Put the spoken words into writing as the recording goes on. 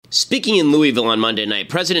Speaking in Louisville on Monday night,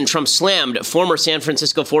 President Trump slammed former San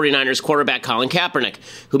Francisco 49ers quarterback Colin Kaepernick,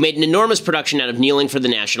 who made an enormous production out of kneeling for the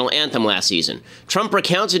national anthem last season. Trump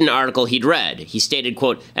recounted an article he'd read. He stated,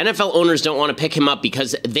 quote, "NFL owners don't want to pick him up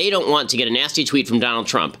because they don't want to get a nasty tweet from Donald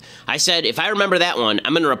Trump. I said, if I remember that one,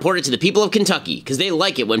 I'm going to report it to the people of Kentucky because they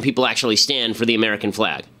like it when people actually stand for the American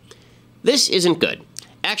flag." This isn't good.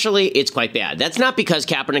 Actually, it's quite bad. That's not because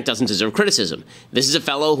Kaepernick doesn't deserve criticism. This is a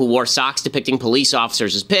fellow who wore socks depicting police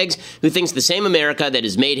officers as pigs, who thinks the same America that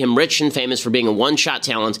has made him rich and famous for being a one-shot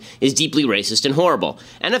talent is deeply racist and horrible.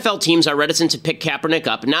 NFL teams are reticent to pick Kaepernick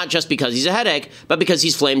up, not just because he's a headache, but because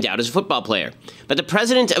he's flamed out as a football player. But the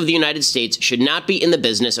President of the United States should not be in the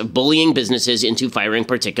business of bullying businesses into firing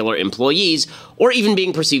particular employees, or even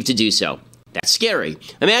being perceived to do so. That's scary.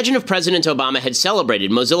 Imagine if President Obama had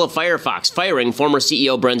celebrated Mozilla Firefox firing former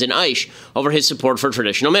CEO Brendan Eich over his support for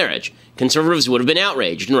traditional marriage. Conservatives would have been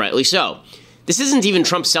outraged, and rightly so. This isn't even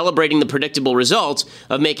Trump celebrating the predictable results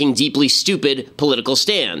of making deeply stupid political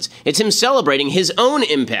stands. It's him celebrating his own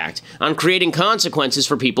impact on creating consequences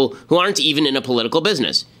for people who aren't even in a political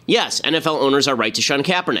business. Yes, NFL owners are right to shun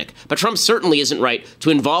Kaepernick, but Trump certainly isn't right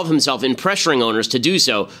to involve himself in pressuring owners to do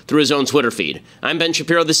so through his own Twitter feed. I'm Ben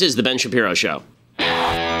Shapiro. This is The Ben Shapiro Show.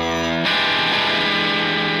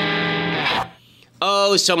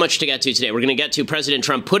 Oh, so much to get to today. We're going to get to President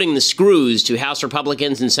Trump putting the screws to House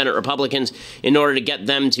Republicans and Senate Republicans in order to get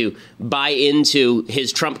them to buy into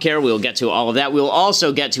his Trump care. We'll get to all of that. We'll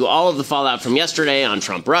also get to all of the fallout from yesterday on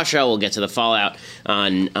Trump-Russia. We'll get to the fallout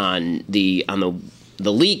on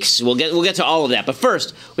the leaks. We'll get to all of that. But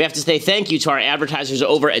first, we have to say thank you to our advertisers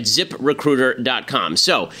over at ZipRecruiter.com.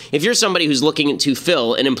 So, if you're somebody who's looking to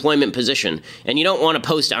fill an employment position and you don't want to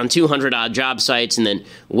post on 200-odd job sites and then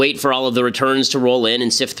wait for all of the returns to roll in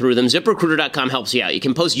and sift through them, ZipRecruiter.com helps you out. You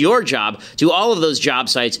can post your job to all of those job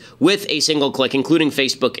sites with a single click, including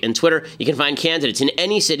Facebook and Twitter. You can find candidates in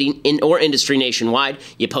any city or industry nationwide.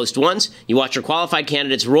 You post once, you watch your qualified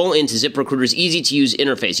candidates roll into ZipRecruiter's easy-to-use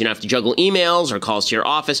interface. You don't have to juggle emails or calls to your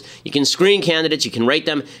office. You can screen candidates, you can rate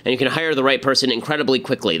them, and you can hire the right person incredibly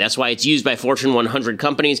quickly. That's why it's used by Fortune 100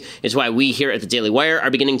 companies. It's why we here at the Daily Wire are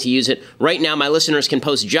beginning to use it. Right now, my listeners can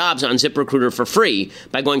post jobs on ZipRecruiter for free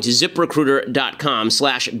by going to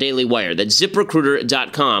ZipRecruiter.com/dailywire. That's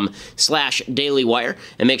ZipRecruiter.com/dailywire.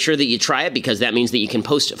 And make sure that you try it because that means that you can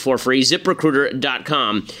post for free.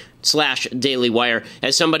 ZipRecruiter.com/dailywire.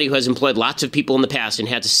 As somebody who has employed lots of people in the past and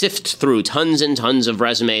had to sift through tons and tons of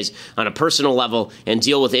resumes on a personal level and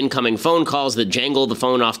deal with incoming phone calls that jangle the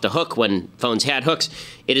phone off the hook when phones had hooks,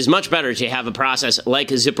 it is much better to have a process like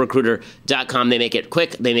ZipRecruiter.com. They make it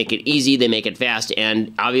quick, they make it easy, they make it fast,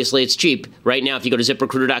 and obviously it's cheap. Right now, if you go to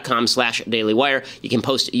ZipRecruiter.com/dailywire, you can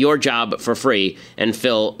post your job for free and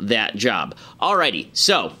fill that job. Alrighty,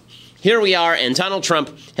 so here we are, and Donald Trump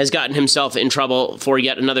has gotten himself in trouble for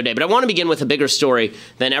yet another day. But I want to begin with a bigger story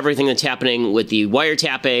than everything that's happening with the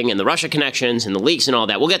wiretapping and the Russia connections and the leaks and all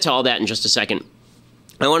that. We'll get to all that in just a second.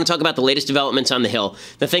 I want to talk about the latest developments on the Hill,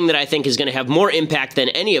 the thing that I think is going to have more impact than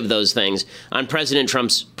any of those things on President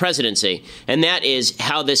Trump's presidency, and that is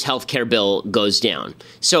how this health care bill goes down.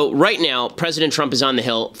 So right now, President Trump is on the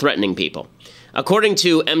Hill threatening people. According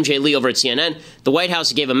to MJ Lee over at CNN, the White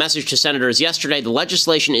House gave a message to senators yesterday. The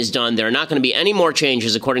legislation is done. There are not going to be any more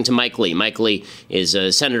changes, according to Mike Lee. Mike Lee is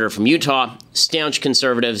a senator from Utah, staunch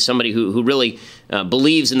conservative, somebody who really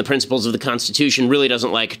believes in the principles of the Constitution, really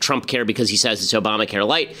doesn't like Trump care because he says it's Obamacare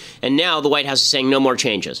light. And now the White House is saying no more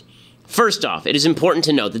changes. First off, it is important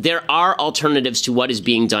to note that there are alternatives to what is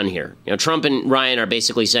being done here. Trump and Ryan are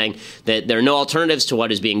basically saying that there are no alternatives to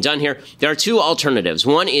what is being done here. There are two alternatives.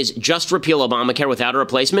 One is just repeal Obamacare without a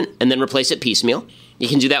replacement and then replace it piecemeal. You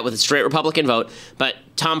can do that with a straight Republican vote. But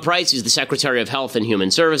Tom Price, who's the Secretary of Health and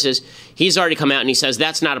Human Services, he's already come out and he says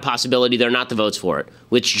that's not a possibility. They're not the votes for it,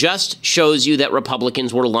 which just shows you that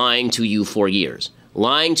Republicans were lying to you for years.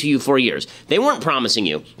 Lying to you for years. They weren't promising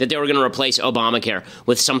you that they were going to replace Obamacare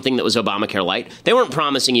with something that was Obamacare light. They weren't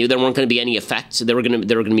promising you there weren't going to be any effects. There were going to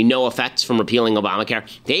be no effects from repealing Obamacare.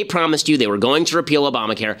 They promised you they were going to repeal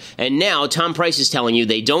Obamacare, and now Tom Price is telling you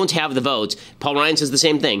they don't have the votes. Paul Ryan says the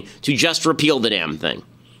same thing, to just repeal the damn thing.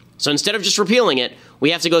 So instead of just repealing it,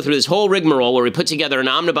 we have to go through this whole rigmarole where we put together an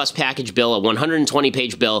omnibus package bill, a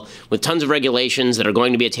 120-page bill with tons of regulations that are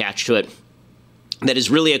going to be attached to it. That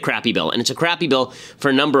is really a crappy bill, and it's a crappy bill for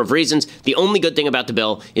a number of reasons. The only good thing about the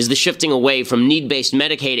bill is the shifting away from need-based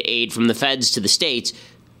Medicaid aid from the feds to the states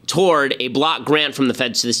toward a block grant from the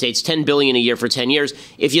feds to the states, $10 billion a year for 10 years.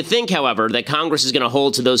 If you think, however, that Congress is going to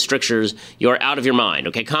hold to those strictures, you're out of your mind.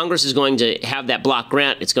 Okay, Congress is going to have that block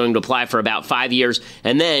grant. It's going to apply for about 5 years,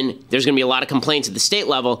 and then there's going to be a lot of complaints at the state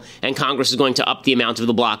level, and Congress is going to up the amount of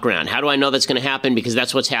the block grant. How do I know that's going to happen? Because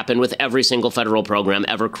that's what's happened with every single federal program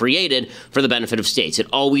ever created for the benefit of states. It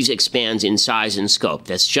always expands in size and scope.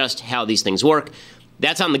 That's just how these things work.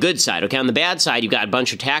 That's on the good side. Okay, on the bad side, you've got a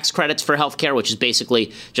bunch of tax credits for healthcare, which is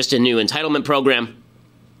basically just a new entitlement program.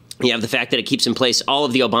 You have the fact that it keeps in place all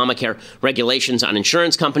of the Obamacare regulations on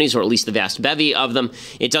insurance companies, or at least the vast bevy of them.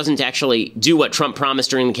 It doesn't actually do what Trump promised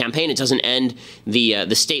during the campaign. It doesn't end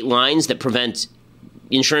the state lines that prevent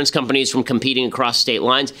insurance companies from competing across state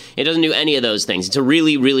lines. It doesn't do any of those things. It's a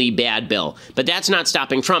really, really bad bill. But that's not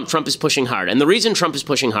stopping Trump. Trump is pushing hard. And the reason Trump is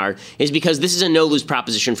pushing hard is because this is a no-lose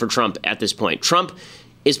proposition for Trump at this point. Trump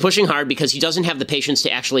is pushing hard because he doesn't have the patience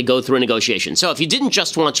to actually go through a negotiation. So if you didn't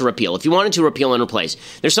just want to repeal, if you wanted to repeal and replace,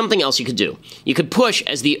 there's something else you could do. You could push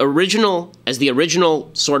as the original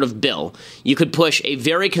sort of bill, you could push a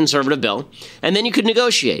very conservative bill, and then you could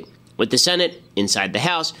negotiate with the Senate, inside the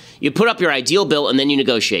House. You put up your ideal bill, and then you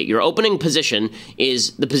negotiate. Your opening position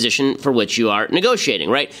is the position for which you are negotiating,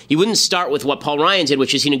 right? You wouldn't start with what Paul Ryan did,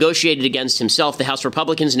 which is he negotiated against himself. The House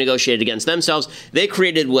Republicans negotiated against themselves. They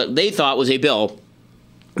created what they thought was a bill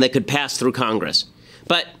that could pass through Congress.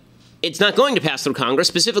 But it's not going to pass through Congress,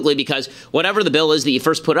 specifically because whatever the bill is that you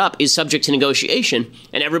first put up is subject to negotiation,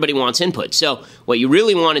 and everybody wants input. So what you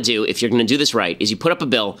really want to do, if you're going to do this right, is you put up a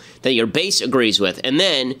bill that your base agrees with, and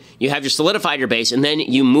then you have solidified your base, and then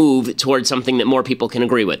you move towards something that more people can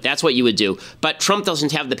agree with. That's what you would do. But Trump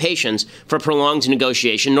doesn't have the patience for prolonged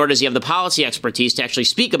negotiation, nor does he have the policy expertise to actually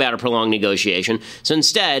speak about a prolonged negotiation. So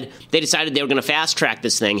instead, they decided they were going to fast-track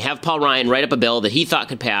this thing, have Paul Ryan write up a bill that he thought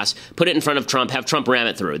could pass, put it in front of Trump, have Trump ram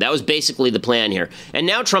it through. That was basically the plan here. And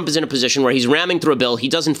now Trump is in a position where he's ramming through a bill he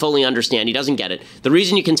doesn't fully understand. He doesn't get it. The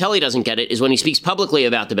reason you can tell he doesn't get it is when he speaks publicly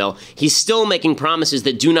about the bill, he's still making promises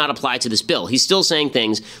that do not apply to this bill. He's still saying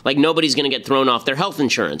things like nobody's going to get thrown off their health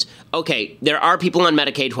insurance. Okay, there are people on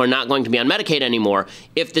Medicaid who are not going to be on Medicaid anymore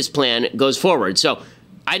if this plan goes forward. So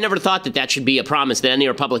I never thought that that should be a promise that any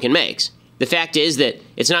Republican makes. The fact is that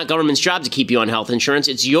it's not government's job to keep you on health insurance.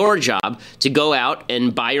 It's your job to go out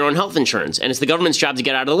and buy your own health insurance. And it's the government's job to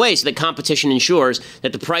get out of the way so that competition ensures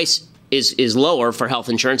that the price is lower for health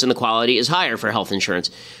insurance and the quality is higher for health insurance.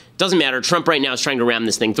 Doesn't matter. Trump right now is trying to ram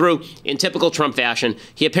this thing through. In typical Trump fashion,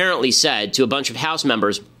 he apparently said to a bunch of House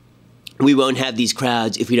members, "We won't have these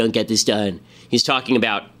crowds if we don't get this done." He's talking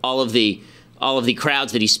about all of the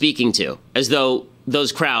crowds that he's speaking to, as though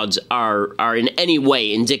those crowds are in any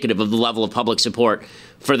way indicative of the level of public support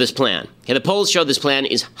for this plan. Okay, the polls show this plan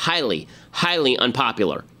is highly, highly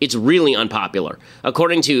unpopular. It's really unpopular.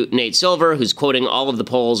 According to Nate Silver, who's quoting all of the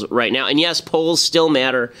polls right now, and yes, polls still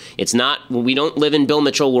matter. It's not, we don't live in Bill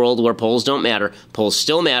Mitchell world where polls don't matter. Polls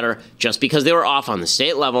still matter. Just because they were off on the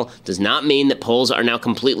state level does not mean that polls are now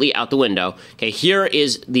completely out the window. Okay, here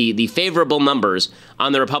is the favorable numbers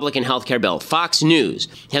on the Republican health care bill. Fox News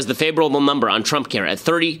has the favorable number on Trump care at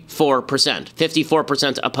 34%,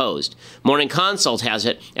 54% opposed. Morning Consult has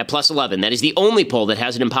it at plus 11. That is the only poll that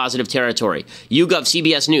has it in positive territory. YouGov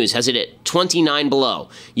CBS News has it at 29 below.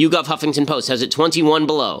 YouGov Huffington Post has it 21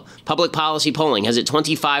 below. Public Policy Polling has it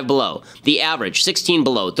 25 below. The average, 16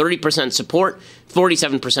 below. 30% support,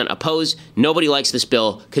 47% opposed. Nobody likes this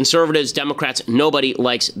bill. Conservatives, Democrats, nobody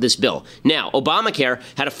likes this bill. Now, Obamacare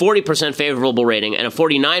had a 40% favorable rating and a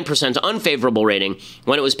 49% unfavorable rating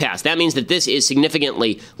when it was passed. That means that this is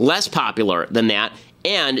significantly less popular than that.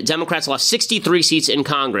 And Democrats lost 63 seats in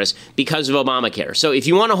Congress because of Obamacare. So if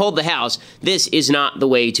you want to hold the House, this is not the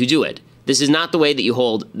way to do it. This is not the way that you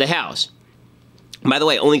hold the House. By the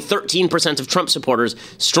way, only 13% of Trump supporters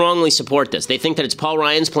strongly support this. They think that it's Paul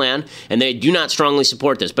Ryan's plan, and they do not strongly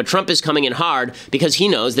support this. But Trump is coming in hard because he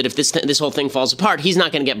knows that if this whole thing falls apart, he's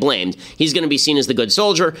not going to get blamed. He's going to be seen as the good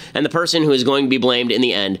soldier, and the person who is going to be blamed in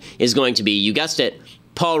the end is going to be, you guessed it,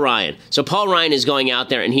 Paul Ryan. So Paul Ryan is going out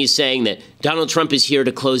there and he's saying that Donald Trump is here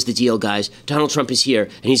to close the deal, guys. Donald Trump is here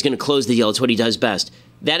and he's going to close the deal. It's what he does best.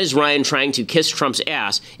 That is Ryan trying to kiss Trump's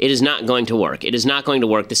ass. It is not going to work. It is not going to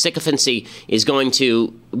work. The sycophancy is going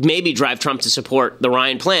to maybe drive Trump to support the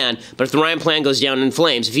Ryan plan, but if the Ryan plan goes down in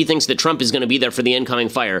flames, if he thinks that Trump is going to be there for the incoming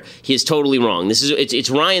fire, he is totally wrong. It's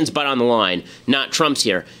Ryan's butt on the line, not Trump's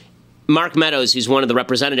here. Mark Meadows, who's one of the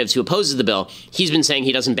representatives who opposes the bill, he's been saying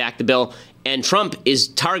he doesn't back the bill, and Trump is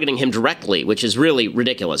targeting him directly, which is really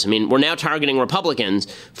ridiculous. I mean, we're now targeting Republicans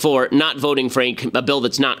for not voting for a bill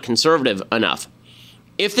that's not conservative enough.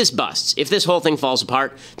 if this busts, if this whole thing falls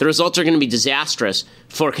apart, the results are going to be disastrous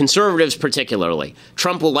for conservatives particularly.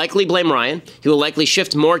 Trump will likely blame Ryan. He will likely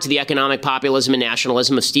shift more to the economic populism and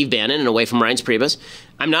nationalism of Steve Bannon and away from Reince Priebus.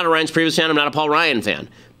 I'm not a Reince Priebus fan. I'm not a Paul Ryan fan.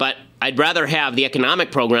 But I'd rather have the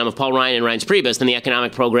economic program of Paul Ryan and Reince Priebus than the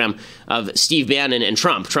economic program of Steve Bannon and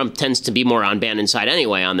Trump. Trump tends to be more on Bannon's side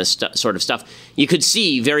anyway on this sort of stuff. You could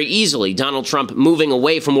see very easily Donald Trump moving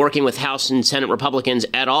away from working with House and Senate Republicans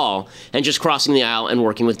at all and just crossing the aisle and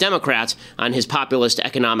working with Democrats on his populist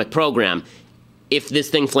economic program if this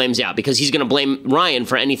thing flames out, because he's going to blame Ryan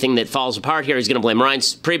for anything that falls apart here. He's going to blame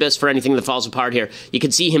Reince Priebus for anything that falls apart here. You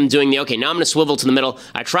could see him doing okay, now I'm going to swivel to the middle.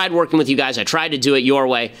 I tried working with you guys. I tried to do it your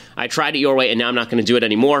way. And now I'm not going to do it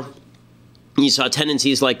anymore. You saw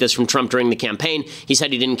tendencies like this from Trump during the campaign. He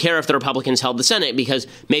said he didn't care if the Republicans held the Senate because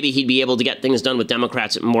maybe he'd be able to get things done with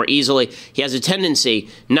Democrats more easily. He has a tendency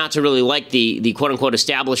not to really like the quote-unquote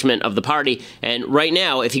establishment of the party. And right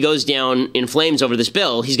now, if he goes down in flames over this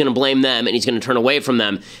bill, he's going to blame them and he's going to turn away from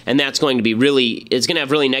them. And that's going to be it's going to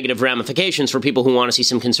have really negative ramifications for people who want to see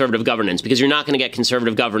some conservative governance, because you're not going to get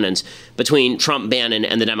conservative governance between Trump, Bannon,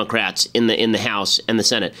 and the Democrats in the House and the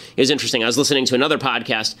Senate. It was interesting. I was listening to another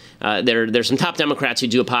podcast. There's some top Democrats who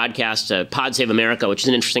do a podcast, Pod Save America, which is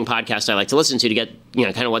an interesting podcast I like to listen to get,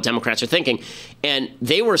 kind of what Democrats are thinking. And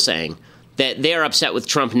they were saying that they are upset with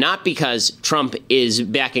Trump, not because Trump is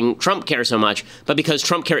backing Trump care so much, but because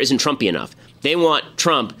Trump care isn't Trumpy enough. They want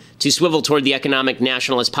Trump to swivel toward the economic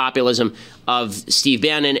nationalist populism of Steve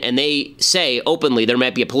Bannon, and they say openly there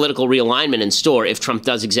might be a political realignment in store if Trump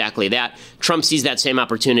does exactly that. Trump sees that same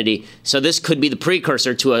opportunity, so this could be the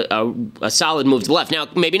precursor to a solid move to the left. Now,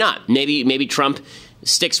 maybe not. Maybe Trump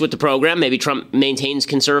sticks with the program. Maybe Trump maintains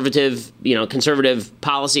conservative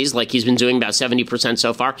policies like he's been doing, about 70%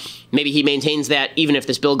 so far. Maybe he maintains that even if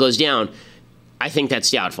this bill goes down. I think that's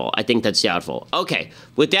doubtful. Okay,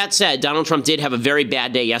 with that said, Donald Trump did have a very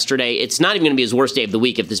bad day yesterday. It's not even going to be his worst day of the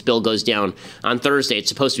week if this bill goes down on Thursday. It's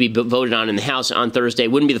supposed to be voted on in the House on Thursday.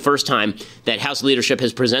 It wouldn't be the first time that House leadership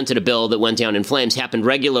has presented a bill that went down in flames. Happened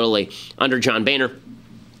regularly under John Boehner.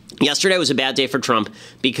 Yesterday was a bad day for Trump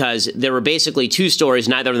because there were basically two stories,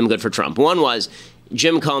 neither of them good for Trump. One was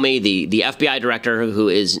Jim Comey, the FBI director, who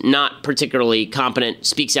is not particularly competent,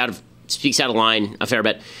 speaks out of line a fair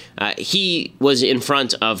bit. He was in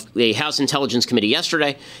front of the House Intelligence Committee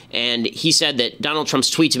yesterday, and he said that Donald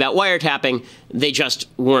Trump's tweets about wiretapping, they just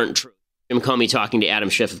weren't true. Jim Comey talking to Adam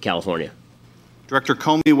Schiff of California. Director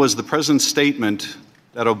Comey, was the president's statement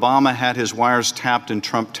that Obama had his wires tapped in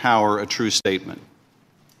Trump Tower a true statement?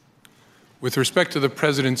 With respect to the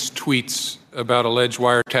president's tweets about alleged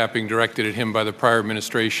wiretapping directed at him by the prior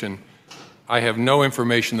administration, I have no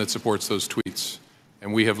information that supports those tweets,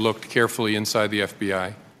 and we have looked carefully inside the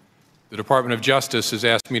FBI. The Department of Justice has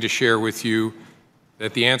asked me to share with you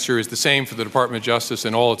that the answer is the same for the Department of Justice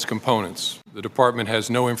and all its components. The department has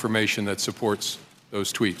no information that supports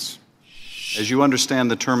those tweets. As you understand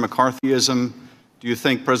the term McCarthyism, do you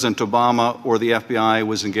think President Obama or the FBI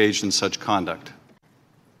was engaged in such conduct?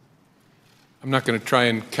 I'm not going to try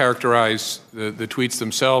and characterize the tweets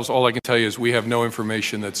themselves. All I can tell you is we have no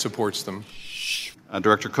information that supports them.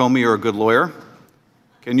 Director Comey, you're a good lawyer.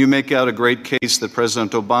 Can you make out a great case that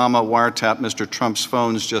President Obama wiretapped Mr. Trump's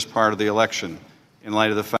phones just prior to the election, in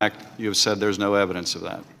light of the fact you have said there's no evidence of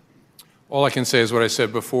that? All I can say is what I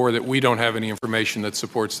said before, that we don't have any information that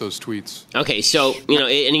supports those tweets. Okay, so,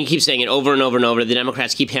 and he keeps saying it over and over and over. The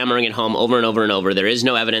Democrats keep hammering it home over and over and over. There is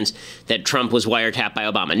no evidence that Trump was wiretapped by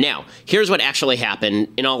Obama. Now, here's what actually happened,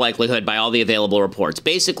 in all likelihood, by all the available reports.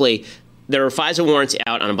 Basically, there were FISA warrants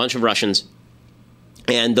out on a bunch of Russians,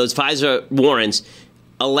 and those FISA warrants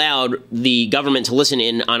allowed the government to listen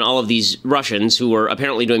in on all of these Russians who were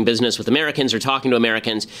apparently doing business with Americans or talking to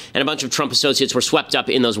Americans, and a bunch of Trump associates were swept up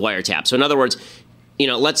in those wiretaps. So in other words,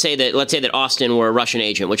 let's say that Austin were a Russian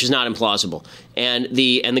agent, which is not implausible, and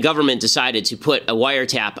the government decided to put a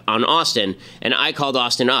wiretap on Austin, and I called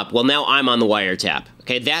Austin up. Well, now I'm on the wiretap.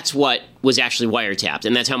 Okay, that's what was actually wiretapped,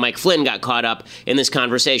 and that's how Mike Flynn got caught up in this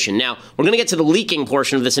conversation. Now, we're going to get to the leaking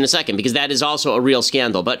portion of this in a second, because that is also a real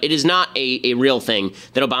scandal, but it is not a real thing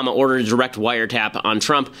that Obama ordered a direct wiretap on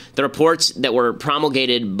Trump. The reports that were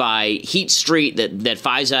promulgated by Heat Street that the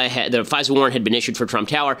FISA warrant had been issued for Trump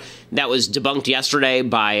Tower, that was debunked yesterday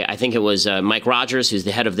by, I think it was Mike Rogers, who's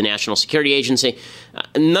the head of the National Security Agency.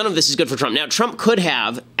 None of this is good for Trump. Now, Trump could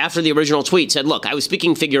have, after the original tweet, said, look, I was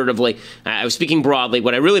speaking figuratively, I was speaking broadly.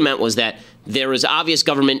 What I really meant was that there was obvious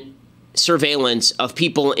government surveillance of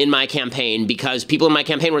people in my campaign because people in my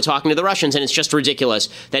campaign were talking to the Russians, and it's just ridiculous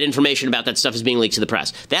that information about that stuff is being leaked to the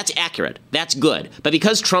press. That's accurate. That's good. But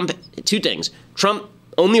because Trump, two things. Trump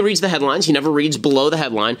only reads the headlines. He never reads below the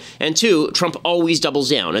headline. And two, Trump always doubles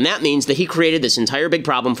down. And that means that he created this entire big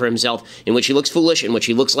problem for himself in which he looks foolish, in which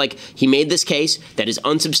he looks like he made this case that is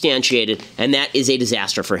unsubstantiated. And that is a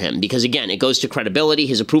disaster for him because, again, it goes to credibility.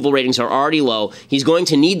 His approval ratings are already low. He's going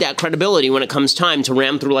to need that credibility when it comes time to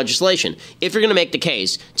ram through legislation. If you're going to make the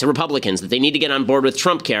case to Republicans that they need to get on board with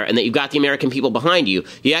Trump care and that you've got the American people behind you,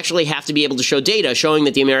 you actually have to be able to show data showing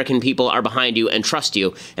that the American people are behind you and trust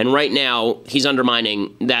you. And right now, he's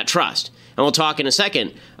undermining that trust. And we'll talk in a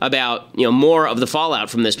second about more of the fallout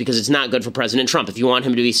from this because it's not good for President Trump. If you want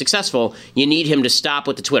him to be successful, you need him to stop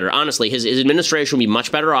with the Twitter. Honestly, his administration would be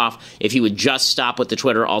much better off if he would just stop with the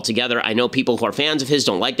Twitter altogether. I know people who are fans of his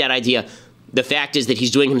don't like that idea. The fact is that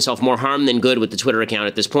he's doing himself more harm than good with the Twitter account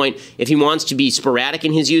at this point. If he wants to be sporadic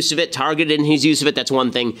in his use of it, targeted in his use of it, that's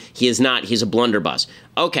one thing. He is not. He's a blunderbuss.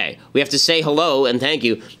 Okay, we have to say hello and thank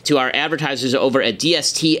you to our advertisers over at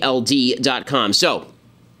DSTLD.com. So,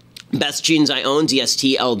 best jeans I own,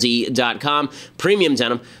 DSTLD.com, premium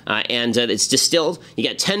denim, and it's distilled. You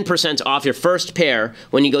get 10% off your first pair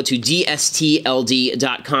when you go to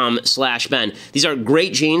DSTLD.com/Ben. These are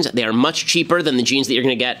great jeans. They are much cheaper than the jeans that you're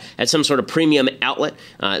going to get at some sort of premium outlet.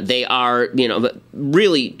 They are,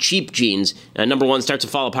 really cheap jeans. Number one, start to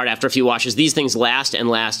fall apart after a few washes. These things last and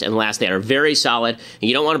last and last. They are very solid.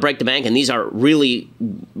 You don't want to break the bank, and these are really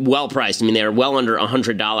well priced. I mean, they are well under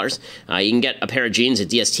 $100. You can get a pair of jeans at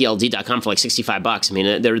DSTLD.com for like $65. I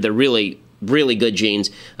mean, they're really good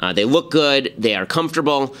jeans. They look good. They are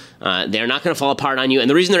comfortable. They're not going to fall apart on you. And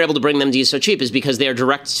the reason they're able to bring them to you so cheap is because they are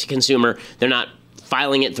direct to consumer. They're not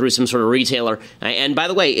filing it through some sort of retailer. And by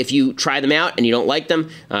the way, if you try them out and you don't like them,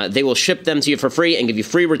 they will ship them to you for free and give you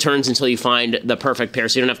free returns until you find the perfect pair.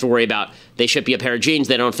 So you don't have to worry about they ship you a pair of jeans,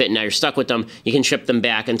 they don't fit, and now you're stuck with them. You can ship them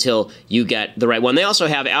back until you get the right one. They also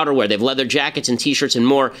have outerwear. They have leather jackets and T-shirts and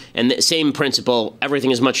more. And the same principle,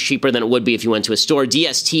 everything is much cheaper than it would be if you went to a store.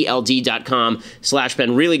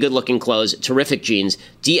 DSTLD.com/Ben. Really good-looking clothes, terrific jeans.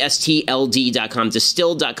 DSTLD.com,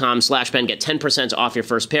 distilled.com/Ben. Get 10% off your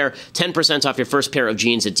first pair, 10% off your first pair of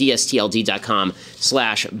jeans at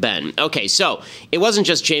DSTLD.com/Ben. Okay, so it wasn't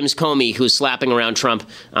just James Comey who's slapping around Trump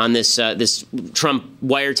on this Trump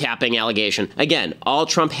wiretapping allegation. Again, all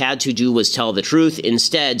Trump had to do was tell the truth.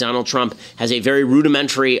 Instead, Donald Trump has a very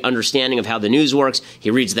rudimentary understanding of how the news works.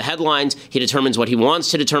 He reads the headlines. He determines what he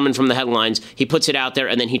wants to determine from the headlines. He puts it out there,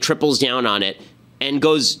 and then he triples down on it and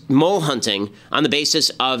goes mole hunting on the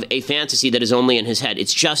basis of a fantasy that is only in his head.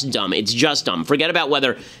 It's just dumb. It's just dumb. Forget about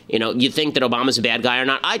whether, you think that Obama's a bad guy or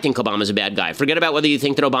not. I think Obama's a bad guy. Forget about whether you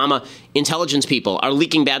think that Obama intelligence people are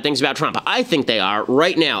leaking bad things about Trump. I think they are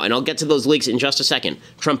right now, and I'll get to those leaks in just a second.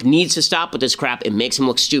 Trump needs to stop with this crap. It makes him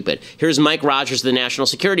look stupid. Here's Mike Rogers of the National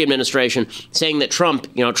Security Administration saying that Trump,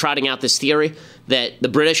 trotting out this theory that the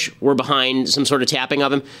British were behind some sort of tapping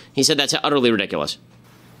of him. He said that's utterly ridiculous.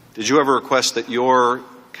 Did you ever request that your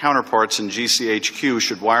counterparts in GCHQ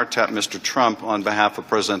should wiretap Mr. Trump on behalf of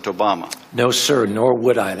President Obama? No, sir, nor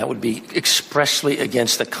would I. That would be expressly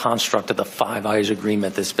against the construct of the Five Eyes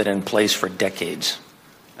agreement that's been in place for decades.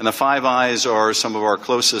 And the Five Eyes are some of our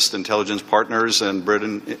closest intelligence partners, and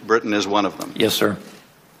Britain is one of them. Yes, sir.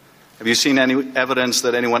 Have you seen any evidence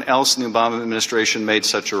that anyone else in the Obama administration made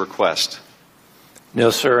such a request? No,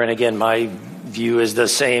 sir. And again, my view is the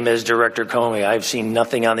same as Director Comey. I've seen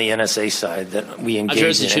nothing on the NSA side that we engage in.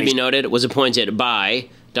 It should be noted, was appointed by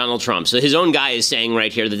Donald Trump. So his own guy is saying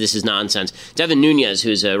right here that this is nonsense. Devin Nunes,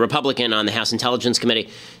 who's a Republican on the House Intelligence Committee,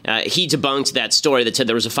 he debunked that story that said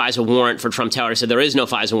there was a FISA warrant for Trump Tower. He said there is no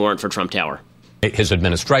FISA warrant for Trump Tower. His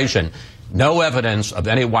administration, no evidence of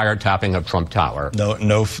any wiretapping of Trump Tower.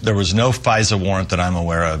 No, there was no FISA warrant that I'm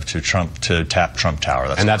aware of to tap Trump Tower.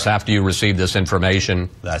 That's after you received this information?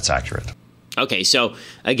 That's accurate. Okay, so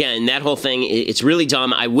again, that whole thing, it's really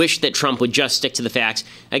dumb. I wish that Trump would just stick to the facts.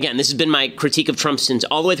 Again, this has been my critique of Trump since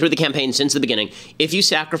all the way through the campaign, since the beginning. If you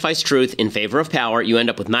sacrifice truth in favor of power, you end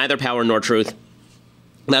up with neither power nor truth.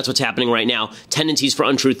 That's what's happening right now. Tendencies for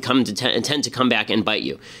untruth tend to come back and bite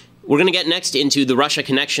you. We're going to get next into the Russia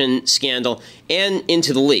connection scandal and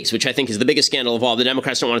into the leaks, which I think is the biggest scandal of all. The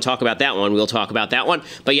Democrats don't want to talk about that one. We'll talk about that one.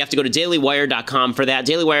 But you have to go to dailywire.com for that.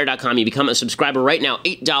 Dailywire.com. You become a subscriber right now,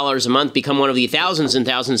 $8 a month. Become one of the thousands and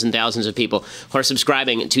thousands and thousands of people who are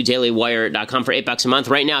subscribing to dailywire.com for $8 a month.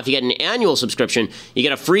 Right now, if you get an annual subscription, you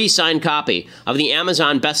get a free signed copy of the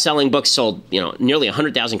Amazon best-selling book, sold nearly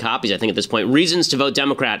 100,000 copies, I think, at this point. Reasons to Vote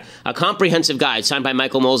Democrat, a comprehensive guide signed by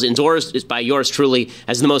Michael Knowles, endorsed by yours truly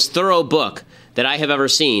as the most thorough book that I have ever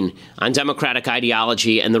seen on Democratic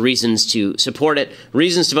ideology and the reasons to support it.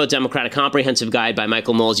 Reasons to Vote Democratic Comprehensive Guide by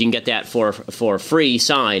Michael Knowles. You can get that for free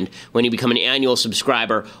signed when you become an annual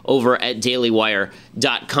subscriber over at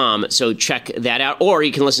dailywire.com. So check that out. Or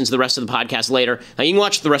you can listen to the rest of the podcast later. Now, you can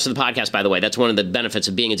watch the rest of the podcast, by the way. That's one of the benefits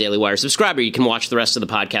of being a Daily Wire subscriber. You can watch the rest of the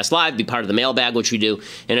podcast live, be part of the mailbag, which we do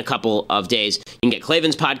in a couple of days. You can get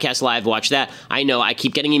Klavan's podcast live, watch that. I know I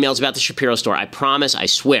keep getting emails about the Shapiro store. I promise, I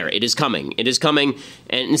swear, it is coming. It is coming,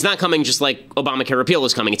 and it's not coming just like Obamacare repeal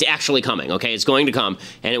was coming. It's actually coming, okay? It's going to come,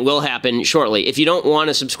 and it will happen shortly. If you don't want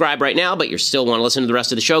to subscribe right now, but you still want to listen to the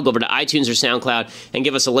rest of the show, go over to iTunes or SoundCloud and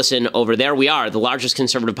give us a listen over there. We are the largest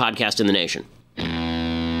conservative podcast in the nation.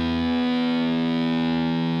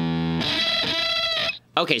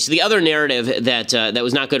 Okay, so the other narrative that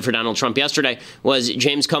was not good for Donald Trump yesterday was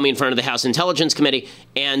James Comey in front of the House Intelligence Committee,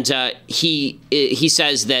 and he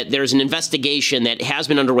says that there's an investigation that has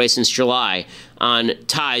been underway since July on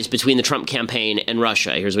ties between the Trump campaign and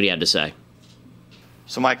Russia. Here's what he had to say.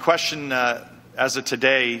 So my question, as of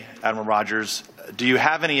today, Admiral Rogers, do you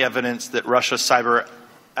have any evidence that Russia cyber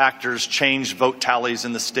actors changed vote tallies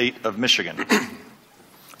in the state of Michigan?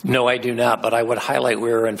 No, I do not, but I would highlight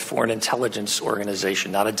we're a foreign intelligence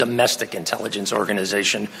organization, not a domestic intelligence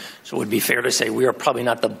organization. So it would be fair to say we are probably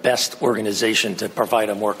not the best organization to provide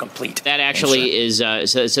a more complete That actually answer.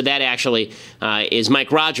 is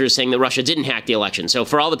Mike Rogers saying that Russia didn't hack the election. So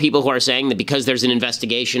for all the people who are saying that because there's an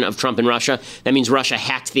investigation of Trump and Russia, that means Russia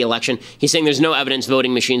hacked the election, he's saying there's no evidence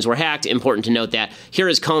voting machines were hacked. Important to note that. Here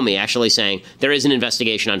is Comey actually saying there is an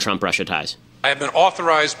investigation on Trump-Russia ties. I have been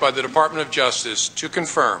authorized by the Department of Justice to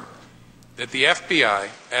confirm that the FBI,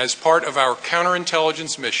 as part of our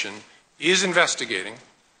counterintelligence mission, is investigating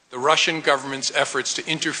the Russian government's efforts to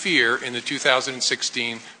interfere in the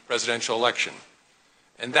 2016 presidential election.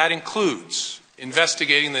 And that includes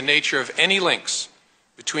investigating the nature of any links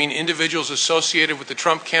between individuals associated with the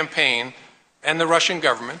Trump campaign and the Russian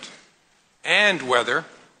government, and whether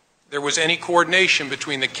there was any coordination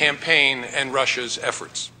between the campaign and Russia's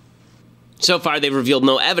efforts. So far, they've revealed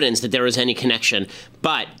no evidence that there was any connection,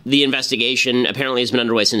 but the investigation apparently has been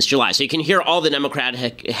underway since July. So you can hear all the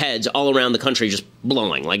Democratic heads all around the country just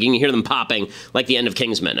blowing. Like, you can hear them popping like the end of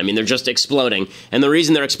Kingsman. I mean, they're just exploding. And the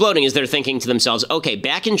reason they're exploding is they're thinking to themselves, okay,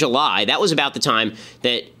 back in July, that was about the time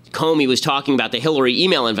that Comey was talking about the Hillary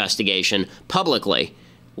email investigation publicly.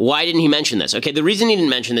 Why didn't he mention this? Okay, the reason he didn't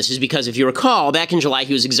mention this is because, if you recall, back in July,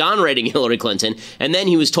 he was exonerating Hillary Clinton, and then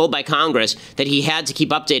he was told by Congress that he had to keep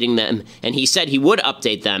updating them, and he said he would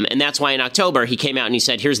update them, and that's why in October he came out and he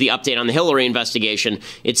said, here's the update on the Hillary investigation.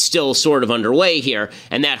 It's still sort of underway here,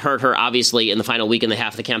 and that hurt her, obviously, in the final week and a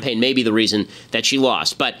half of the campaign, maybe the reason that she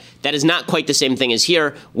lost. But that is not quite the same thing as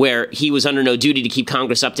here, where he was under no duty to keep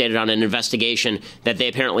Congress updated on an investigation that they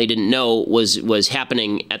apparently didn't know was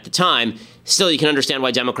happening at the time. Still, you can understand why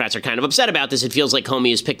Democrats are kind of upset about this. It feels like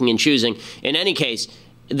Comey is picking and choosing. In any case,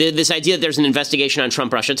 this idea that there's an investigation on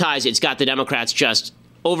Trump-Russia ties, it's got the Democrats just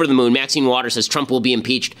over the moon. Maxine Waters says Trump will be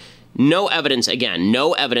impeached. No evidence, again,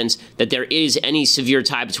 no evidence that there is any severe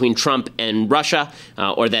tie between Trump and Russia,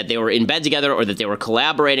 or that they were in bed together, or that they were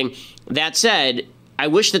collaborating. That said, I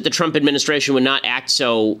wish that the Trump administration would not act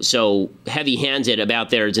so heavy-handed about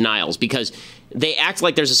their denials, because they act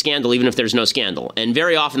like there's a scandal even if there's no scandal. And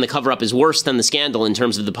very often the cover-up is worse than the scandal in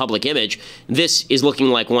terms of the public image. This is looking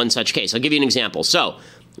like one such case. I'll give you an example. So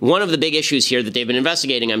one of the big issues here that they've been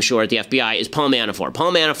investigating, I'm sure, at the FBI is Paul Manafort.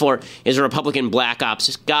 Paul Manafort is a Republican black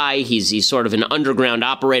ops guy. He's sort of an underground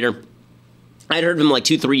operator. I'd heard of him like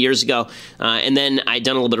 2-3 years ago, and then I'd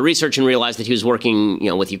done a little bit of research and realized that he was working,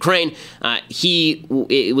 with Ukraine.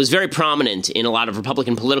 It was very prominent in a lot of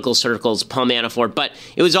Republican political circles, Paul Manafort, but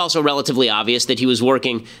it was also relatively obvious that he was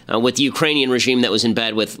working with the Ukrainian regime that was in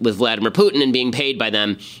bed with Vladimir Putin and being paid by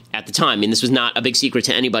them at the time. I mean, this was not a big secret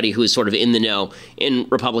to anybody who was sort of in the know in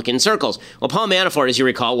Republican circles. Well, Paul Manafort, as you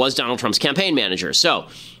recall, was Donald Trump's campaign manager. So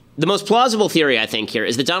the most plausible theory, I think, here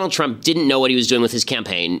is that Donald Trump didn't know what he was doing with his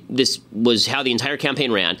campaign. This was how the entire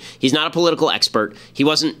campaign ran. He's not a political expert. He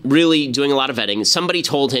wasn't really doing a lot of vetting. Somebody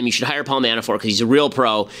told him you should hire Paul Manafort because he's a real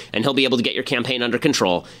pro and he'll be able to get your campaign under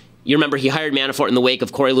control. You remember he hired Manafort in the wake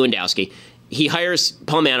of Corey Lewandowski. He hires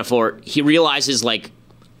Paul Manafort. He realizes, like,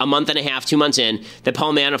 a month and a half, 2 months in, that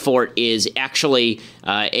Paul Manafort is actually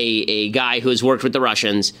a guy who has worked with the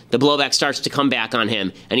Russians. The blowback starts to come back on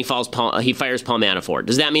him, and he fires Paul Manafort.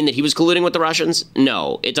 Does that mean that he was colluding with the Russians?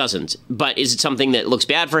 No, it doesn't. But is it something that looks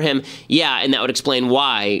bad for him? Yeah, and that would explain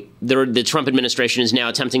why the Trump administration is now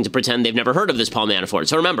attempting to pretend they've never heard of this Paul Manafort.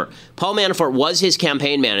 So remember, Paul Manafort was his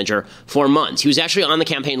campaign manager for months. He was actually on the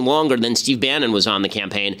campaign longer than Steve Bannon was on the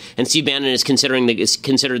campaign, and Steve Bannon is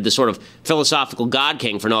considered the sort of philosophical god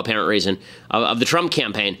king for no apparent reason of the Trump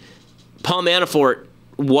campaign. Paul Manafort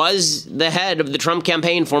was the head of the Trump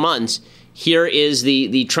campaign for months. Here is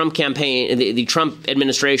the Trump campaign, the Trump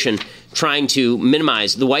administration trying to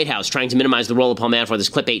minimize, the White House trying to minimize the role of Paul Manafort, this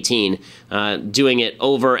clip 18, doing it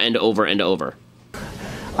over and over and over.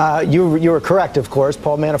 You were correct, of course.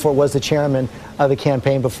 Paul Manafort was the chairman of the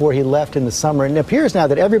campaign before he left in the summer. And it appears now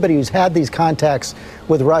that everybody who's had these contacts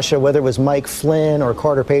with Russia, whether it was Mike Flynn or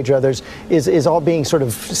Carter Page or others, is all being sort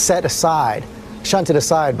of shunted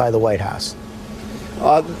aside by the White House.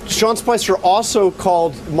 Sean Spicer also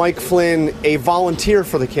called Mike Flynn a volunteer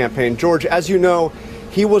for the campaign. George, as you know,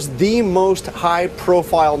 he was the most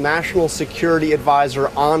high-profile national security advisor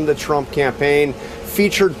on the Trump campaign,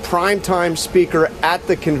 featured primetime speaker at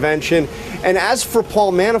the convention. And as for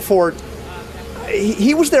Paul Manafort,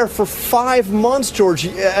 he was there for 5 months, George.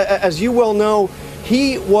 As you well know,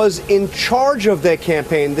 he was in charge of that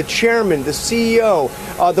campaign, the chairman, the CEO,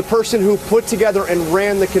 the person who put together and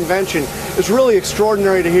ran the convention. It's really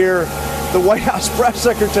extraordinary to hear the White House press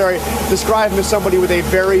secretary describe him as somebody with a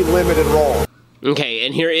very limited role. Okay,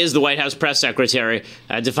 and here is the White House press secretary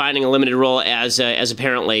defining a limited role as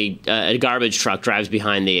apparently a garbage truck drives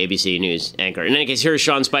behind the ABC News anchor. In any case, here's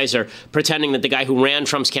Sean Spicer pretending that the guy who ran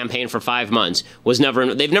Trump's campaign for 5 months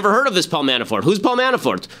they've never heard of this Paul Manafort. Who's Paul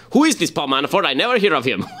Manafort? Who is this Paul Manafort? I never hear of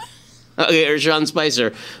him. Okay, here's Sean Spicer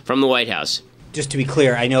from the White House. Just to be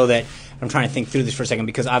clear, I know that I'm trying to think through this for a second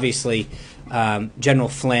because obviously General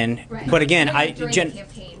Flynn, right. But again,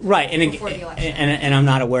 right, and I'm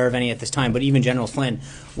not aware of any at this time, but even General Flynn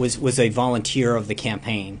was a volunteer of the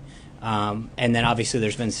campaign. And then obviously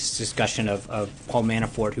there's been this discussion of Paul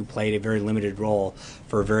Manafort, who played a very limited role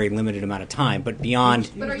for a very limited amount of time. But beyond,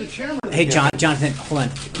 hey, Jonathan, hold on.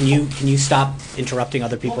 Can you stop interrupting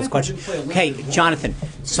other people's questions? Hey, Jonathan,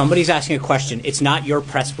 somebody's asking a question. It's not your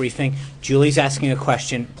press briefing. Julie's asking a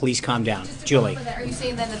question. Please calm down. Julie. Are you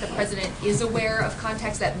saying then that the president is aware of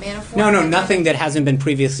contacts that Manafort? No, nothing that hasn't been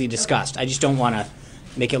previously discussed. I just don't want to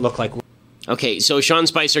make it look like. Okay, so Sean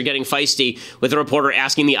Spicer getting feisty with a reporter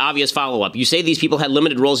asking the obvious follow-up. You say these people had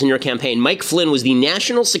limited roles in your campaign. Mike Flynn was the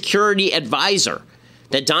national security advisor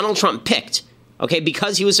that Donald Trump picked, okay,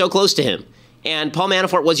 because he was so close to him. And Paul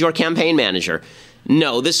Manafort was your campaign manager.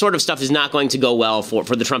 No, this sort of stuff is not going to go well for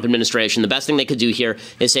the Trump administration. The best thing they could do here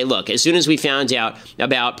is say, look, as soon as we found out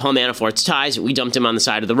about Paul Manafort's ties, we dumped him on the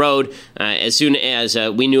side of the road. As soon as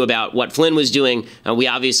we knew about what Flynn was doing, we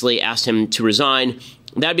obviously asked him to resign.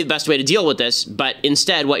 That would be the best way to deal with this. But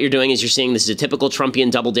instead, what you're doing is you're seeing this is a typical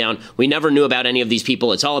Trumpian double down. We never knew about any of these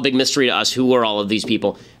people. It's all a big mystery to us. Who were all of these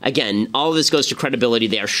people? Again, all of this goes to credibility.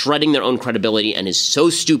 They are shredding their own credibility and is so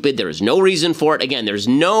stupid. There is no reason for it. Again, there's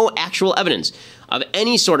no actual evidence of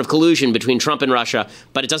any sort of collusion between Trump and Russia,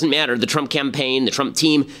 but it doesn't matter. The Trump campaign, the Trump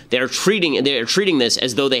team, they're treating this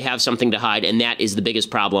as though they have something to hide, and that is the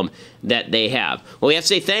biggest problem that they have. Well, we have to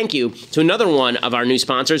say thank you to another one of our new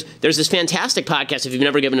sponsors. There's this fantastic podcast, if you've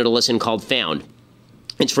never given it a listen, called Found.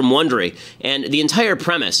 It's from Wondery, and the entire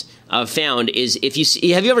premise of Found is,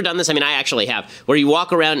 have you ever done this? I mean, I actually have, where you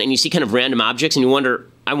walk around and you see kind of random objects and you wonder,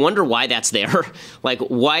 I wonder why that's there. Like,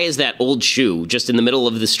 why is that old shoe just in the middle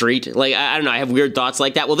of the street? Like, I don't know. I have weird thoughts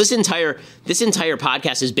like that. Well, this entire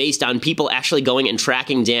podcast is based on people actually going and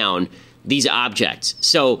tracking down these objects.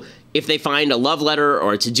 So if they find a love letter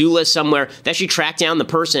or a to-do list somewhere, they actually track down the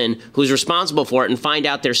person who's responsible for it and find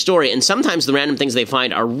out their story. And sometimes the random things they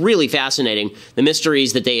find are really fascinating, the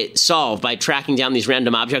mysteries that they solve by tracking down these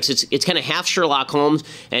random objects. It's kind of half Sherlock Holmes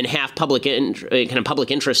and half public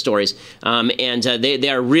interest stories. They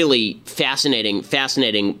are really fascinating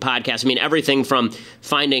podcasts. I mean, everything from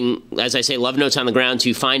finding, as I say, love notes on the ground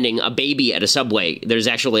to finding a baby at a subway. There's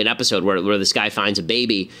actually an episode where this guy finds a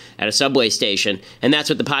baby at a subway station, and that's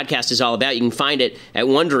what the podcast podcast is all about. You can find it at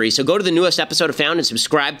Wondery. So go to the newest episode of Found and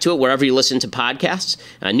subscribe to it wherever you listen to podcasts.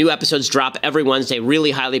 New episodes drop every Wednesday,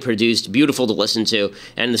 really highly produced, beautiful to listen to,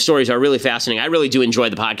 and the stories are really fascinating. I really do enjoy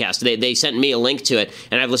the podcast. They sent me a link to it,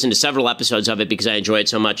 and I've listened to several episodes of it because I enjoy it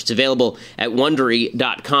so much. It's available at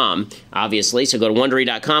Wondery.com, obviously. So go to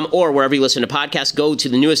Wondery.com or wherever you listen to podcasts, go to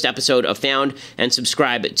the newest episode of Found and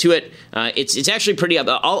subscribe to it. It's actually pretty,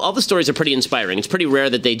 all the stories are pretty inspiring. It's pretty rare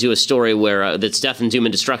that they do a story where that's death and doom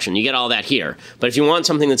and destruction. You get all that here. But if you want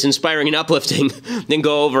something that's inspiring and uplifting, then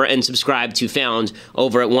go over and subscribe to Found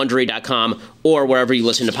over at Wondery.com or wherever you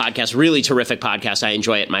listen to podcasts. Really terrific podcast. I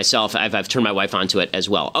enjoy it myself. I've turned my wife onto it as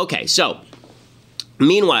well. Okay, so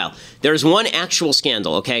meanwhile, there's one actual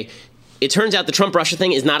scandal, okay? It turns out the Trump-Russia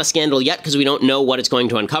thing is not a scandal yet because we don't know what it's going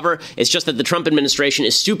to uncover. It's just that the Trump administration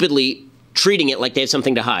is stupidly treating it like they have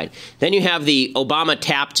something to hide. Then you have the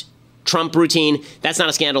Obama-tapped Trump routine. That's not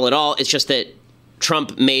a scandal at all. It's just that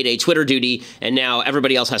Trump made a Twitter duty, and now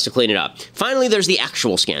everybody else has to clean it up. Finally, there's the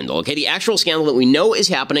actual scandal, okay? The actual scandal that we know is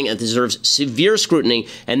happening and deserves severe scrutiny,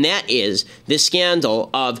 and that is this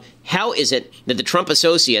scandal of how is it that the Trump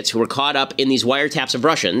associates who were caught up in these wiretaps of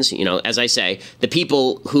Russians, as I say, the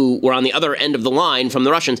people who were on the other end of the line from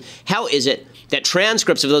the Russians, how is it that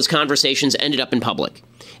transcripts of those conversations ended up in public?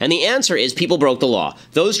 And the answer is people broke the law.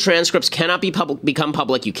 Those transcripts cannot become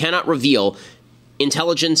public. You cannot reveal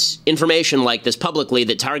intelligence information like this publicly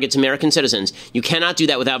that targets American citizens. You cannot do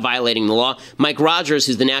that without violating the law. Mike Rogers,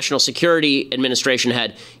 who's the National Security Administration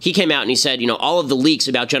head, he came out and he said, all of the leaks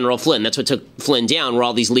about General Flynn, that's what took Flynn down, were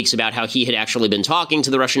all these leaks about how he had actually been talking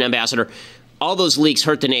to the Russian ambassador. All those leaks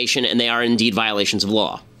hurt the nation, and they are indeed violations of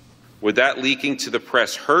law. Would that leaking to the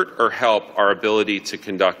press hurt or help our ability to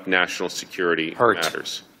conduct national security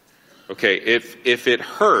matters? Okay, if it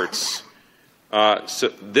hurts, so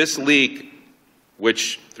this leak,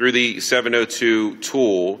 which through the 702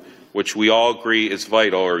 tool, which we all agree is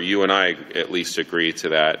vital, or you and I at least agree to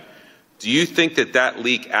that, do you think that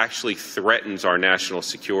leak actually threatens our national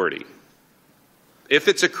security? If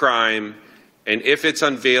it's a crime, and if it's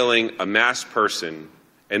unveiling a masked person,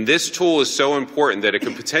 and this tool is so important that it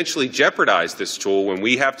could potentially jeopardize this tool when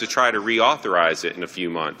we have to try to reauthorize it in a few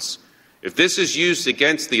months. If this is used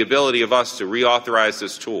against the ability of us to reauthorize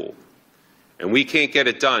this tool, and we can't get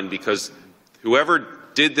it done because whoever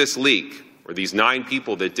did this leak, or these 9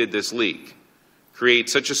 people that did this leak, create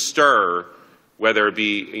such a stir, whether it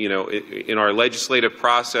be, in our legislative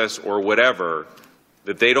process or whatever,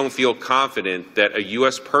 that they don't feel confident that a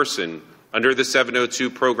U.S. person under the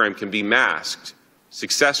 702 program can be masked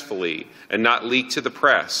successfully and not leak to the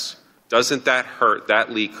press. Doesn't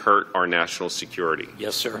that leak hurt our national security?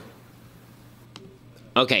 Yes, sir.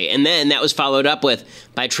 Okay, and then that was followed up with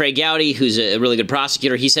by Trey Gowdy, who's a really good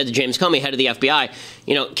prosecutor. He said to James Comey, head of the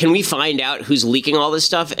FBI, can we find out who's leaking all this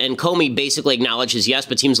stuff? And Comey basically acknowledges yes,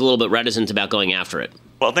 but seems a little bit reticent about going after it.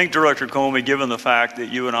 Well, I think, Director Comey, given the fact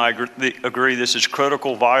that you and I agree this is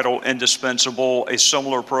critical, vital, indispensable, a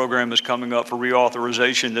similar program is coming up for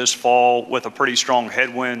reauthorization this fall with a pretty strong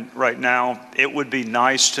headwind right now, it would be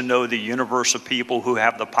nice to know the universe of people who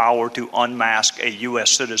have the power to unmask a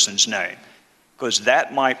U.S. citizen's name, because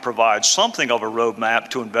that might provide something of a roadmap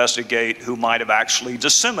to investigate who might have actually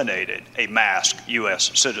disseminated a masked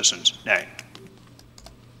U.S. citizen's name.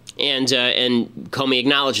 And Comey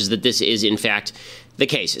acknowledges that this is, in fact, the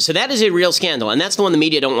case. So that is a real scandal, and that's the one the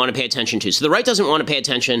media don't want to pay attention to. So the right doesn't want to pay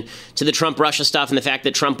attention to the Trump-Russia stuff and the fact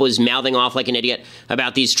that Trump was mouthing off like an idiot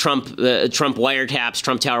about these Trump wiretaps,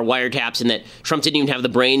 Trump Tower wiretaps, and that Trump didn't even have the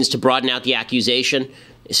brains to broaden out the accusation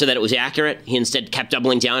so that it was accurate. He instead kept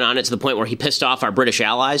doubling down on it to the point where he pissed off our British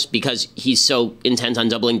allies because he's so intent on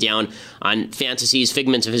doubling down on fantasies,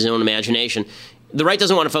 figments of his own imagination. The right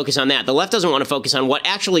doesn't want to focus on that. The left doesn't want to focus on what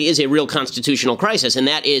actually is a real constitutional crisis, and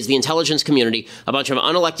that is the intelligence community, a bunch of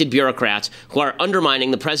unelected bureaucrats who are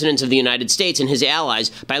undermining the President of the United States and his allies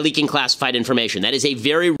by leaking classified information. That is a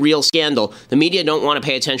very real scandal. The media don't want to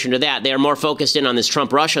pay attention to that. They are more focused in on this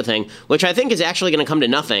Trump-Russia thing, which I think is actually going to come to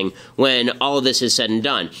nothing when all of this is said and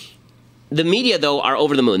done. The media, though, are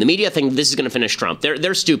over the moon. The media think this is going to finish Trump.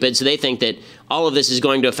 They're stupid, so they think that all of this is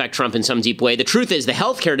going to affect Trump in some deep way. The truth is the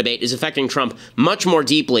healthcare debate is affecting Trump much more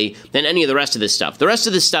deeply than any of the rest of this stuff. The rest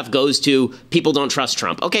of this stuff goes to people don't trust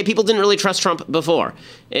Trump. Okay, people didn't really trust Trump before.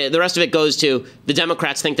 The rest of it goes to the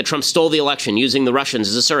Democrats think that Trump stole the election using the Russians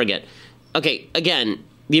as a surrogate. Okay, again,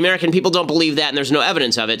 the American people don't believe that, and there's no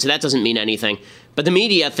evidence of it, so that doesn't mean anything. But the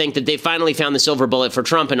media think that they finally found the silver bullet for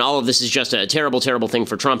Trump, and all of this is just a terrible, terrible thing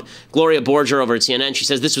for Trump. Gloria Borger over at CNN, she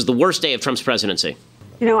says this was the worst day of Trump's presidency.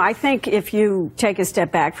 I think if you take a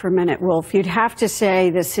step back for a minute, Wolf, you'd have to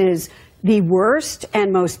say this is the worst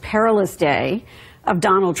and most perilous day of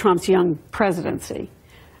Donald Trump's young presidency.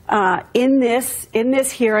 In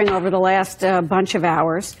this hearing over the last bunch of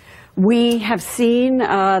hours, we have seen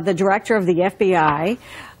the director of the FBI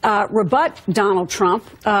rebut Donald Trump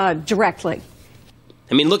directly.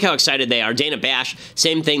 I mean, look how excited they are. Dana Bash,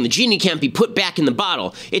 same thing. The genie can't be put back in the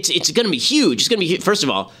bottle. It's going to be huge. It's going to be huge. First of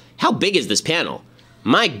all, how big is this panel?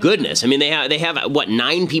 My goodness. I mean, they have what,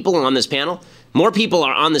 9 people on this panel? More people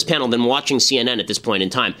are on this panel than watching CNN at this point in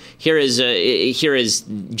time. Here is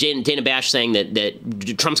Dana Bash saying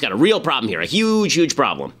that Trump's got a real problem here, a huge, huge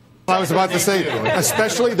problem. I was about to say,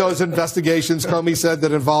 especially those investigations, Comey said,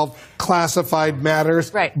 that involve classified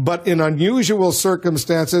matters. Right. But in unusual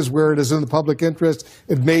circumstances where it is in the public interest,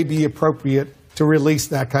 it may be appropriate to release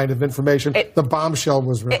that kind of information. The bombshell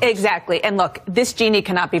was released. Exactly. And look, this genie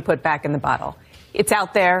cannot be put back in the bottle. It's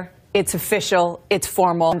out there. It's official. It's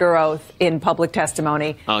formal, under oath in public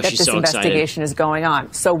testimony that this investigation is going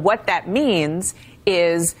on. So what that means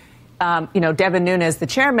is, Devin Nunes, the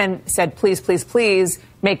chairman, said, please, please, please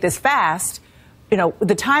make this fast.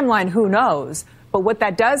 The timeline, who knows? But what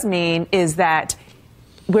that does mean is that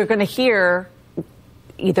we're going to hear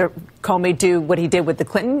either Comey do what he did with the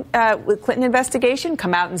Clinton investigation,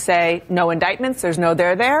 come out and say no indictments, there's no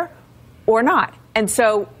there, or not. And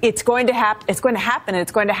so it's going to happen. It's going to happen, and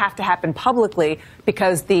it's going to happen publicly,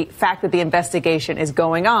 because the fact that the investigation is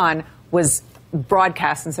going on was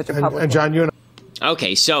broadcast in such a public way. And John, you and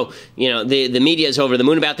Okay, so, the media is over the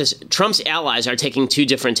moon about this. Trump's allies are taking 2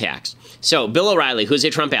 different tacks. So Bill O'Reilly, who's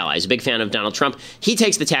a Trump ally, is a big fan of Donald Trump. He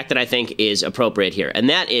takes the tack that I think is appropriate here, and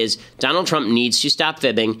that is Donald Trump needs to stop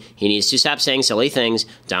fibbing. He needs to stop saying silly things.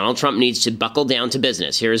 Donald Trump needs to buckle down to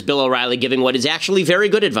business. Here is Bill O'Reilly giving what is actually very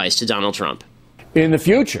good advice to Donald Trump. In the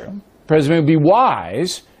future, the president would be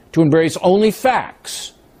wise to embrace only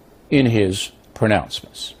facts in his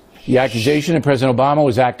pronouncements. The accusation that President Obama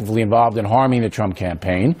was actively involved in harming the Trump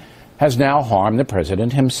campaign has now harmed the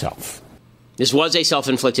president himself. This was a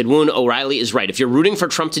self-inflicted wound. O'Reilly is right. If you're rooting for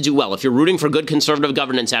Trump to do well, if you're rooting for good conservative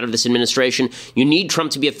governance out of this administration, you need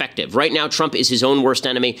Trump to be effective. Right now, Trump is his own worst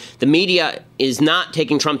enemy. The media is not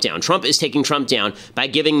taking Trump down. Trump is taking Trump down by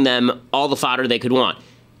giving them all the fodder they could want.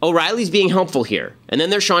 O'Reilly's being helpful here. And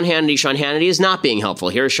then there's Sean Hannity. Sean Hannity is not being helpful.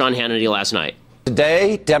 Here's Sean Hannity last night.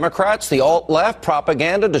 Today, Democrats, the alt-left,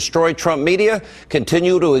 propaganda, destroy Trump media,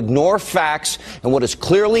 continue to ignore facts and what has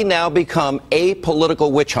clearly now become a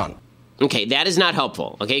political witch hunt. Okay, that is not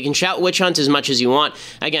helpful. Okay, you can shout witch hunt as much as you want.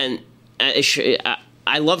 Again,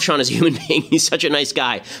 I love Sean as a human being. He's such a nice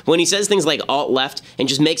guy. When he says things like alt-left and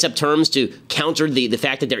just makes up terms to counter the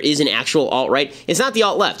fact that there is an actual alt-right, it's not the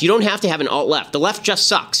alt-left. You don't have to have an alt-left. The left just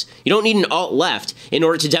sucks. You don't need an alt-left in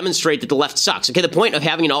order to demonstrate that the left sucks. Okay, the point of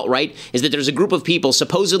having an alt-right is that there's a group of people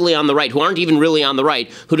supposedly on the right who aren't even really on the right,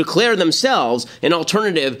 who declare themselves an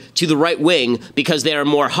alternative to the right wing because they are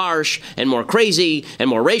more harsh and more crazy and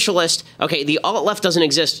more racialist. Okay, the alt-left doesn't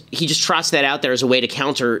exist. He just trots that out there as a way to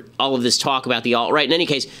counter all of this talk about the alt-right. In any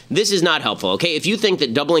case, this is not helpful, okay? If you think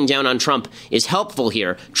that doubling down on Trump is helpful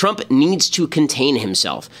here, Trump needs to contain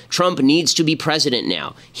himself. Trump needs to be president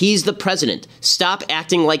now. He's the president. Stop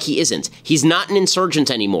acting like he isn't. He's not an insurgent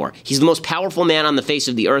anymore. He's the most powerful man on the face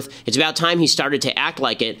of the earth. It's about time he started to act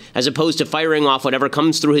like it, as opposed to firing off whatever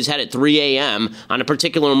comes through his head at 3 a.m. on a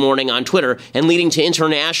particular morning on Twitter and leading to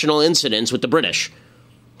international incidents with the British.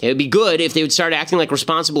 It would be good if they would start acting like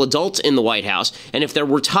responsible adults in the White House, and if there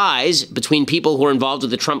were ties between people who are involved with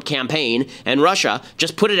the Trump campaign and Russia,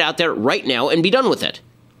 just put it out there right now and be done with it.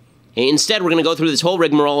 Instead, we're going to go through this whole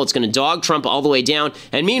rigmarole. It's going to dog Trump all the way down.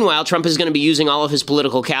 And meanwhile, Trump is going to be using all of his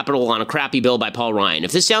political capital on a crappy bill by Paul Ryan.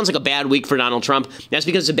 If this sounds like a bad week for Donald Trump, that's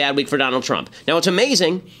because it's a bad week for Donald Trump. Now, what's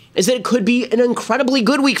amazing is that it could be an incredibly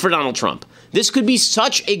good week for Donald Trump. This could be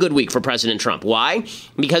such a good week for President Trump. Why?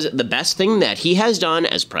 Because the best thing that he has done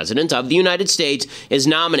as president of the United States is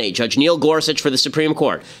nominate Judge Neil Gorsuch for the Supreme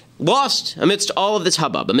Court. Lost amidst all of this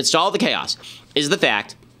hubbub, amidst all the chaos, is the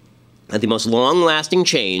fact that the most long-lasting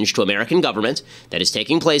change to American government that is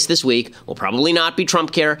taking place this week will probably not be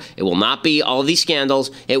Trump care. It will not be all of these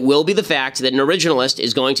scandals. It will be the fact that an originalist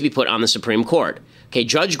is going to be put on the Supreme Court. Okay,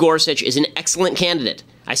 Judge Gorsuch is an excellent candidate.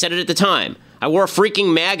 I said it at the time. I wore a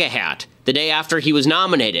freaking MAGA hat the day after he was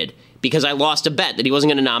nominated because I lost a bet that he wasn't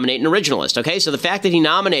going to nominate an originalist, okay? So the fact that he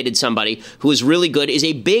nominated somebody who is really good is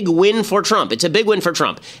a big win for Trump. It's a big win for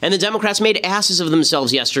Trump. And the Democrats made asses of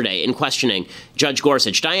themselves yesterday in questioning Judge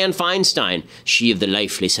Gorsuch. Dianne Feinstein, she of the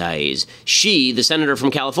lifeless eyes, she, the senator from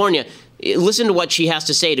California, listen to what she has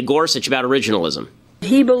to say to Gorsuch about originalism.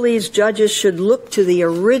 He believes judges should look to the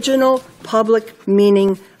original public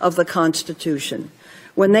meaning of the Constitution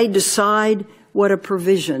when they decide what a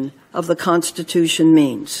provision of the Constitution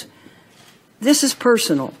means. This is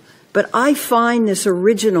personal, but I find this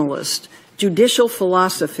originalist judicial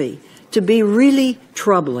philosophy to be really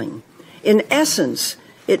troubling. In essence,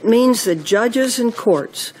 it means that judges and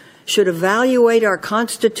courts should evaluate our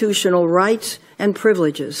constitutional rights and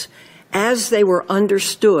privileges as they were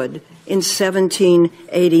understood in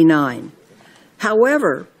 1789.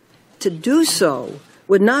 However, to do so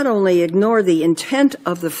would not only ignore the intent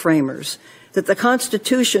of the framers, that the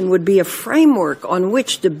Constitution would be a framework on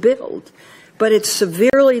which to build, but it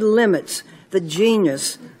severely limits the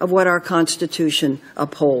genius of what our Constitution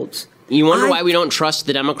upholds. You wonder why we don't trust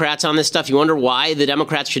the Democrats on this stuff? You wonder why the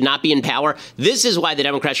Democrats should not be in power? This is why the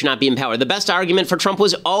Democrats should not be in power. The best argument for Trump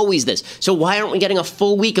was always this. So why aren't we getting a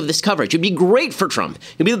full week of this coverage? It'd be great for Trump.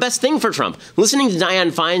 It'd be the best thing for Trump. Listening to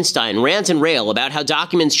Dianne Feinstein rant and rail about how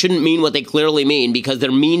documents shouldn't mean what they clearly mean because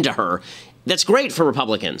they're mean to her. That's great for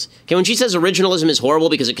Republicans. Okay, when she says originalism is horrible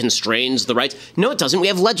because it constrains the rights, no, it doesn't. We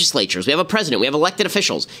have legislatures. We have a president. We have elected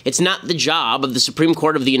officials. It's not the job of the Supreme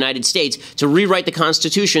Court of the United States to rewrite the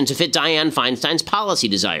Constitution to fit Dianne Feinstein's policy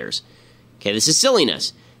desires. Okay, this is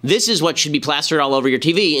silliness. This is what should be plastered all over your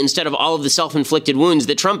TV instead of all of the self-inflicted wounds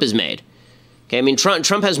that Trump has made. Okay, I mean,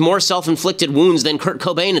 Trump has more self-inflicted wounds than Kurt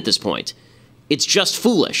Cobain at this point. It's just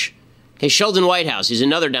foolish. Okay, Sheldon Whitehouse, who's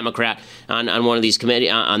another Democrat on one of these committee,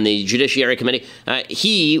 on the Judiciary Committee,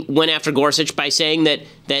 he went after Gorsuch by saying that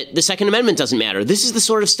the Second Amendment doesn't matter. This is the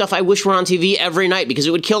sort of stuff I wish were on TV every night because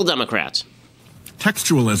it would kill Democrats.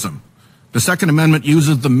 Textualism. The Second Amendment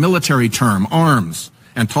uses the military term, arms,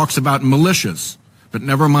 and talks about militias. But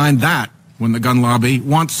never mind that when the gun lobby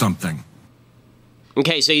wants something.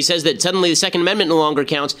 Okay, so he says that suddenly the Second Amendment no longer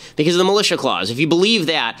counts because of the militia clause. If you believe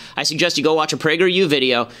that, I suggest you go watch a PragerU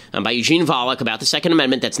video by Eugene Volokh about the Second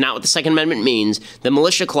Amendment. That's not what the Second Amendment means. The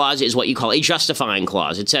militia clause is what you call a justifying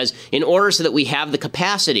clause. It says, in order so that we have the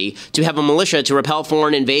capacity to have a militia to repel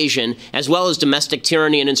foreign invasion as well as domestic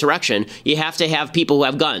tyranny and insurrection, you have to have people who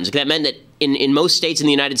have guns. That meant that in most states in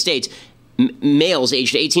the United States, males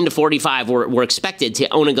aged 18 to 45 were expected to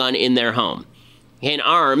own a gun in their home. And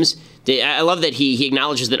arms... I love that he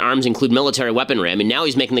acknowledges that arms include military weaponry. I mean, now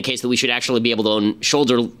he's making the case that we should actually be able to own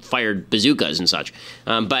shoulder-fired bazookas and such.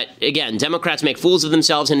 But again, Democrats make fools of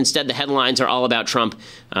themselves, and instead the headlines are all about Trump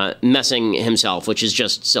messing himself, which is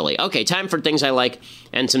just silly. Okay, time for things I like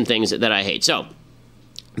and some things that I hate. So,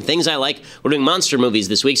 things I like, we're doing monster movies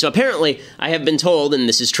this week. So apparently I have been told, and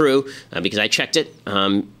this is true because I checked it,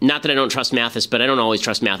 not that I don't trust Mathis, but I don't always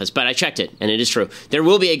trust Mathis, but I checked it, and it is true. There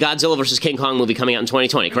will be a Godzilla vs. King Kong movie coming out in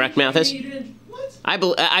 2020, correct, Mathis? I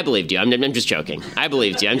believed you. I'm just joking. I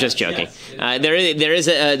believed you. I'm just joking. There's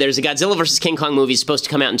a Godzilla vs. King Kong movie supposed to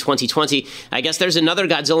come out in 2020. I guess there's another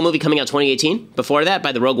Godzilla movie coming out 2018 before that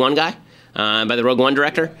by the Rogue One guy. By the Rogue One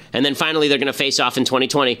director. And then finally they're going to face off in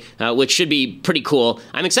 2020, which should be pretty cool.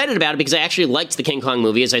 I'm excited about it because I actually liked the King Kong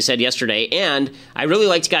movie, as I said yesterday, and I really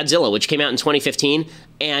liked Godzilla, which came out in 2015,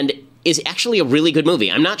 and is actually a really good movie.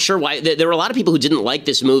 I'm not sure why. There were a lot of people who didn't like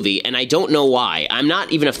this movie, and I don't know why. I'm not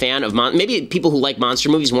even a fan of maybe people who like monster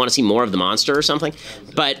movies want to see more of the monster or something.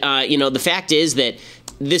 But, the fact is that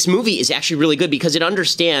this movie is actually really good because it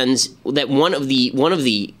understands that one of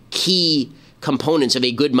the key components of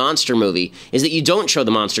a good monster movie is that you don't show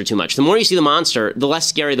the monster too much. The more you see the monster, the less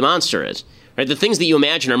scary the monster is. Right? The things that you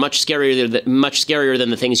imagine are much scarier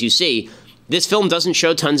than the things you see. This film doesn't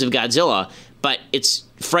show tons of Godzilla, but it's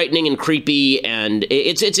frightening and creepy, and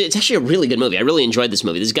it's actually a really good movie. I really enjoyed this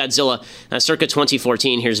movie. This is Godzilla, circa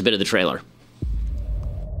 2014. Here's a bit of the trailer.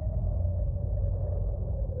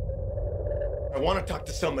 I want to talk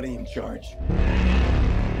to somebody in charge.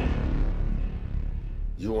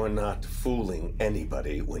 You are not fooling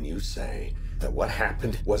anybody when you say that what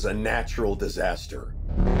happened was a natural disaster.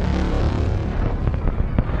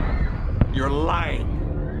 You're lying.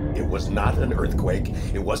 It was not an earthquake.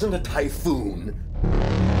 It wasn't a typhoon.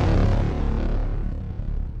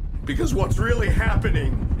 Because what's really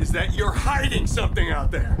happening is that you're hiding something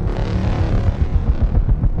out there.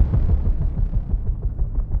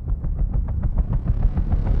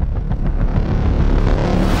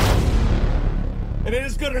 And it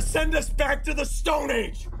is going to send us back to the Stone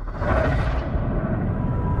Age.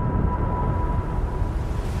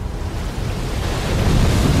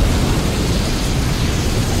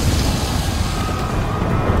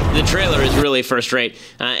 The trailer is really first rate.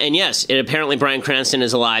 And yes, apparently Bryan Cranston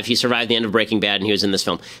is alive. He survived the end of Breaking Bad, and he was in this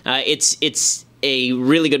film. It's a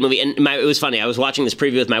really good movie. And it was funny. I was watching this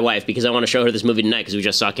preview with my wife because I want to show her this movie tonight because we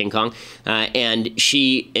just saw King Kong. And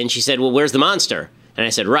she said, well, where's the monster? And And I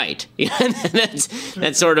said, right.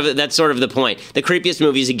 that's sort of the point. The creepiest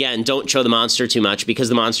movies, again, don't show the monster too much because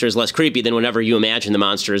the monster is less creepy than whatever you imagine the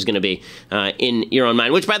monster is going to be in your own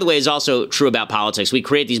mind, which, by the way, is also true about politics. We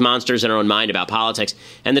create these monsters in our own mind about politics,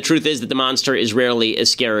 and the truth is that the monster is rarely as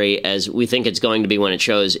scary as we think it's going to be when it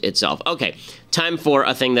shows itself. Okay, time for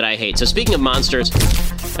a thing that I hate. So speaking of monsters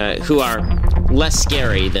who are less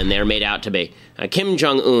scary than they're made out to be, Kim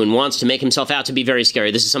Jong-un wants to make himself out to be very scary.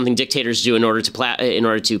 This is something dictators do in order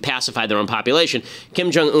to pacify their own population. Kim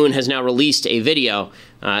Jong-un has now released a video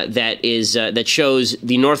that shows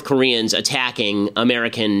the North Koreans attacking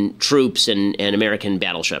American troops and American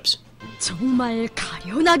battleships. Okay,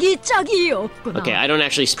 I don't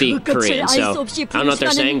actually speak Korean, so I don't know what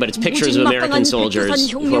they're saying, but it's pictures of American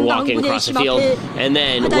soldiers who are walking across a field, and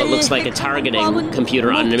then what looks like a targeting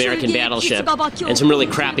computer on an American battleship, and some really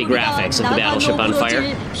crappy graphics of the battleship on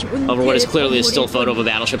fire, over what is clearly a still photo of a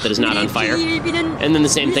battleship that is not on fire, and then the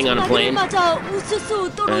same thing on a plane.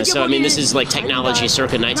 So, I mean, this is like technology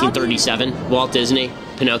circa 1937, Walt Disney,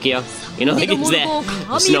 Pinocchio. You know, like it's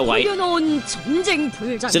that Snow White.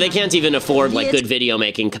 So they can't even afford like good video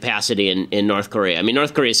making capacity in North Korea. I mean,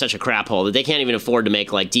 North Korea is such a crap hole that they can't even afford to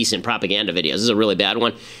make like decent propaganda videos. This is a really bad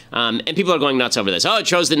one. And people are going nuts over this. Oh, it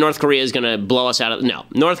shows that North Korea is going to blow us out of... No,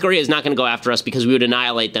 North Korea is not going to go after us because we would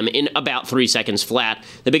annihilate them in about 3 seconds flat.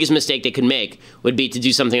 The biggest mistake they could make would be to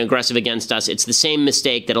do something aggressive against us. It's the same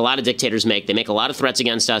mistake that a lot of dictators make. They make a lot of threats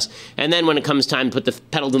against us. And then when it comes time to put the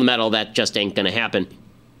pedal to the metal, that just ain't going to happen.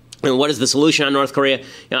 And what is the solution on North Korea?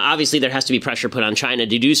 Obviously, there has to be pressure put on China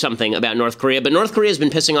to do something about North Korea. But North Korea has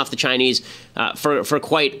been pissing off the Chinese for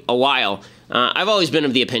quite a while. I've always been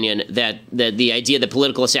of the opinion that the idea that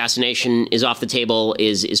political assassination is off the table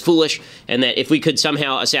is foolish, and that if we could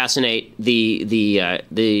somehow assassinate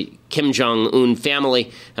the Kim Jong-un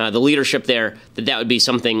family, the leadership there, that would be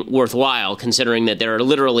something worthwhile, considering that there are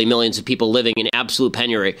literally millions of people living in absolute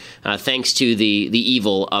penury thanks to the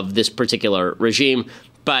evil of this particular regime.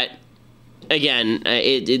 But again,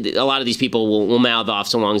 a lot of these people will mouth off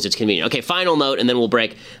so long as it's convenient. Okay, final note, and then we'll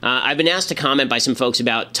break. I've been asked to comment by some folks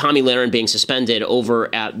about Tomi Lahren being suspended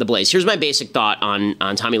over at The Blaze. Here's my basic thought on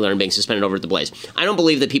Tomi Lahren being suspended over at The Blaze. I don't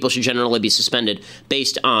believe that people should generally be suspended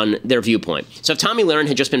based on their viewpoint. So if Tomi Lahren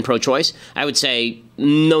had just been pro-choice, I would say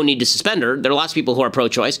no need to suspend her. There are lots of people who are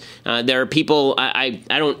pro-choice. There are people, I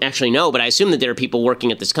don't actually know, but I assume that there are people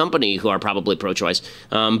working at this company who are probably pro-choice.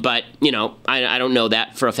 But, you know, I don't know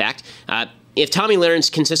that for a fact. If Tomi Lahren's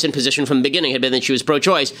consistent position from the beginning had been that she was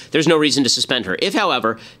pro-choice, there's no reason to suspend her. If,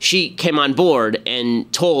 however, she came on board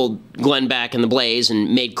and told Glenn Beck and The Blaze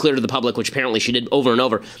and made clear to the public, which apparently she did over and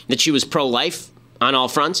over, that she was pro-life on all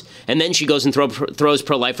fronts, and then she goes and throws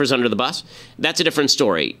pro-lifers under the bus, that's a different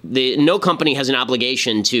story. No company has an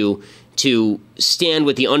obligation to stand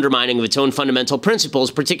with the undermining of its own fundamental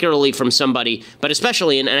principles, particularly from somebody, but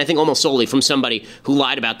especially, and I think almost solely from somebody who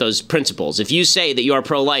lied about those principles. If you say that you are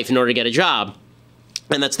pro-life in order to get a job,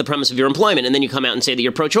 and that's the premise of your employment, and then you come out and say that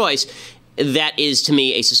you're pro-choice, that is, to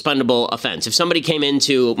me, a suspendable offense. If somebody came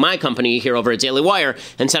into my company here over at Daily Wire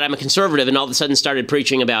and said I'm a conservative and all of a sudden started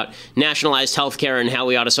preaching about nationalized health care and how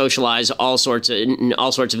we ought to socialize all sorts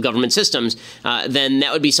of government systems, then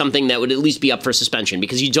that would be something that would at least be up for suspension,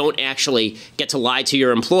 because you don't actually get to lie to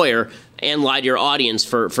your employer and lie to your audience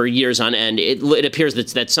for years on end. It appears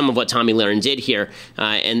that's some of what Tomi Lahren did here,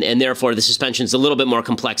 and therefore the suspension is a little bit more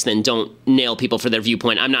complex than don't nail people for their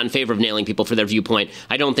viewpoint. I'm not in favor of nailing people for their viewpoint.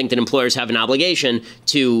 I don't think that employers have an obligation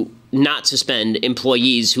to not suspend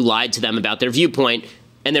employees who lied to them about their viewpoint,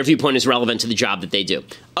 and their viewpoint is relevant to the job that they do.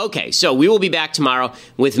 Okay, so we will be back tomorrow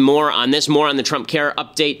with more on this, more on the Trump Care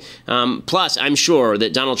update. Plus, I'm sure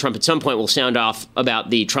that Donald Trump at some point will sound off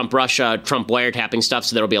about the Trump-Russia, Trump wiretapping stuff,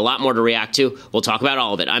 so there will be a lot more to react to. We'll talk about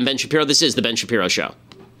all of it. I'm Ben Shapiro. This is The Ben Shapiro Show.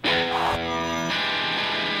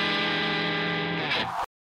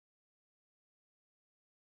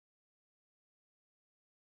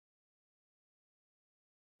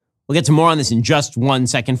 We'll get to more on this in just 1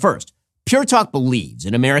 second. First, Pure Talk believes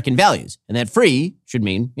in American values, and that free should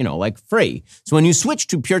mean, like free. So when you switch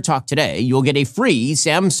to Pure Talk today, you'll get a free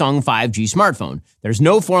Samsung 5G smartphone. There's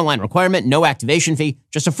no 4-line requirement, no activation fee,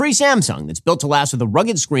 just a free Samsung that's built to last with a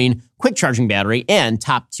rugged screen, quick charging battery, and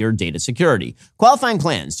top-tier data security. Qualifying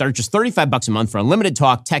plans start at just $35 a month for unlimited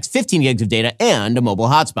talk, text, 15 gigs of data, and a mobile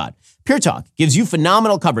hotspot. Pure Talk gives you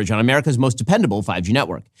phenomenal coverage on America's most dependable 5G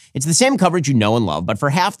network. It's the same coverage you know and love, but for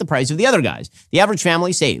half the price of the other guys. The average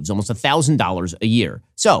family saves almost $1,000 a year.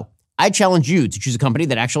 So, I challenge you to choose a company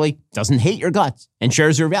that actually doesn't hate your guts and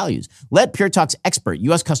shares your values. Let Pure Talk's expert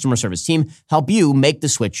U.S. customer service team help you make the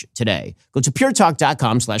switch today. Go to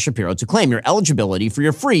puretalk.com/Shapiro to claim your eligibility for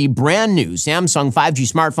your free brand new Samsung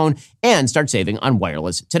 5G smartphone and start saving on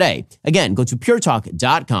wireless today. Again, go to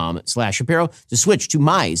puretalk.com/Shapiro to switch to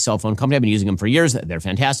my cell phone company. I've been using them for years. They're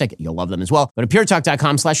fantastic. You'll love them as well. Go to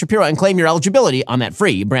puretalk.com/Shapiro and claim your eligibility on that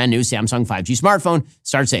free brand new Samsung 5G smartphone.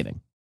 Start saving.